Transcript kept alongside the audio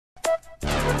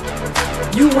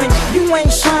You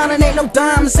ain't shining, ain't no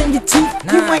diamonds in your teeth.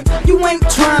 Nah. You ain't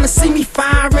trying to see me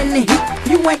fire in the heat.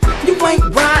 You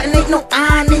ain't riding, ain't no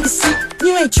iron in your seat.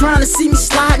 You ain't trying to see me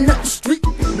sliding up the street.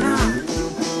 Nah.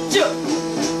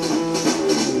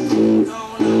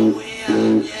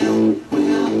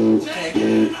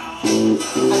 Okay.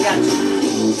 I got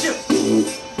you.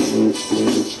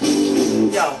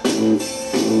 Yo.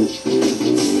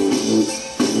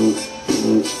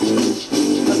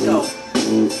 Let's go.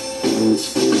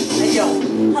 Hey yo,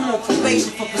 I'm on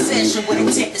probation for possession with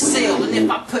intent to sell. And if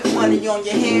I put money on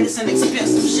your head, it's an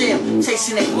expensive shell.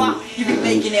 Chasing that block, you be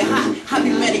making it hot. I be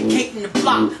medicating the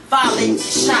block, violating the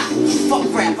shot.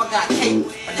 Fuck rap, I got cable,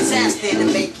 a disaster in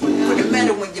the making. Put the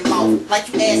metal in your mouth, like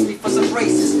you asked me for some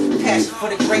braces. Passion for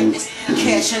the greatness,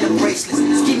 cash in the bracelets.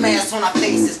 Ski masks on our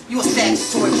faces, you a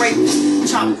statutory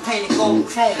rapist. Chopper painted gold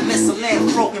chrome, missile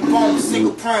land, broken bones,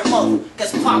 single parent mother.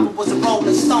 Guess Papa was a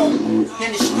rolling stone.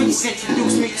 Then the streets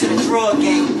introduced me to the drug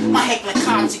game. My heckling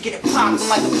cotton to get it poppin'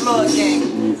 like a blood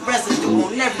game. Residue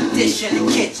on every dish in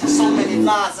the kitchen. So many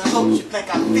lies and hopes you think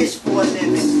I fish for a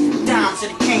living. Dimes to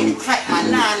the cane and crack my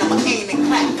nine. I'ma aim and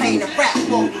clap, pain and rap.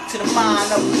 Walk to the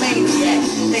mind of a maniac.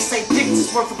 They say dicks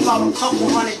is worth about a couple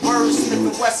hundred words.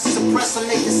 Slipping west and suppressor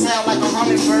make it sound like a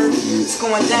hummingbird. It's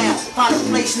going down. Find a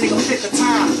place, nigga, pick a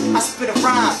time. I spit a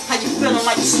rhyme. How you feeling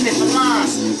like you sniffing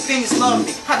lines? Things love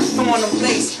me. I be throwing them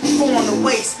bass, throwing the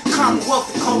waist. Commonwealth,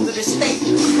 the code of the state.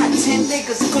 I got 10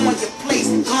 niggas going your place.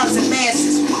 Guns and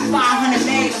masses. 500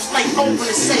 magnums like open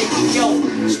the safe. Yo,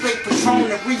 straight Patron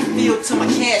and refill till my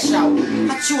cash out.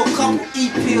 I chew a couple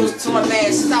E-pills till I'm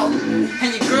assed out.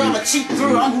 And your girl a cheap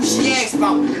girl, I'm who she asks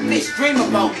about. The bitch dream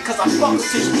about me cause I fuck her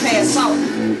till she pass out.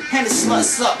 And the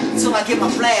sluts up till I get my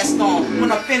blast on.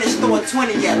 When I'm finished, throw a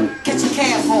 20 at her. Catch a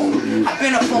cab home. I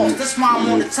been a boss, that's why I'm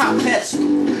on the top pedestal.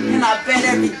 And I bet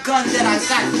every gun that I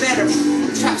got better.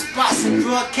 Trap spots and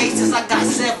drug cases, I got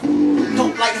several.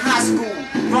 Dope like high school,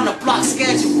 run a block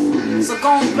schedule. So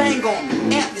go and bang on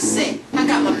me, amp the set. I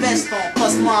got my vest on,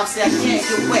 plus mom said I can't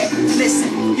get wet.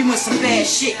 Listen, you in some bad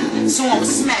shit, so I'ma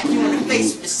smack you in the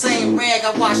face with the same rag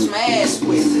I wash my ass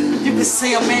with. You can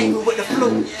say I'm angry with the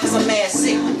flu, cause I'm mad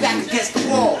sick. Back against the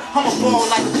wall, I'm a ball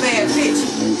like a bad bitch.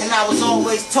 And I was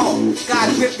always taught,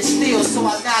 God grip the steel, so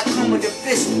I gotta come with a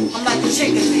biscuit. I'm like a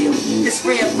chicken meal, this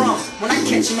red rum. When I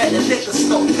catch him at the liquor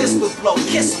store, pistol blow,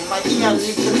 kiss him like he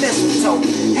underneath the mistletoe.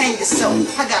 Hang yourself,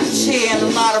 I got a chair and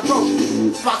a lot of rope.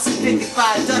 Box of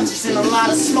 55 Dutchess and a lot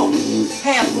of smoke.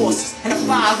 Hair forces and a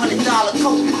 $500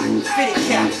 coat. Fitted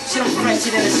cap, shit I'm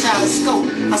fresher than a shot of scope.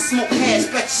 I smoke hash,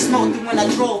 bet you smoked it when I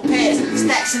drove past.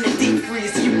 Stacks in the deep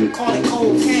freezer, you can call it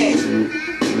cold cash.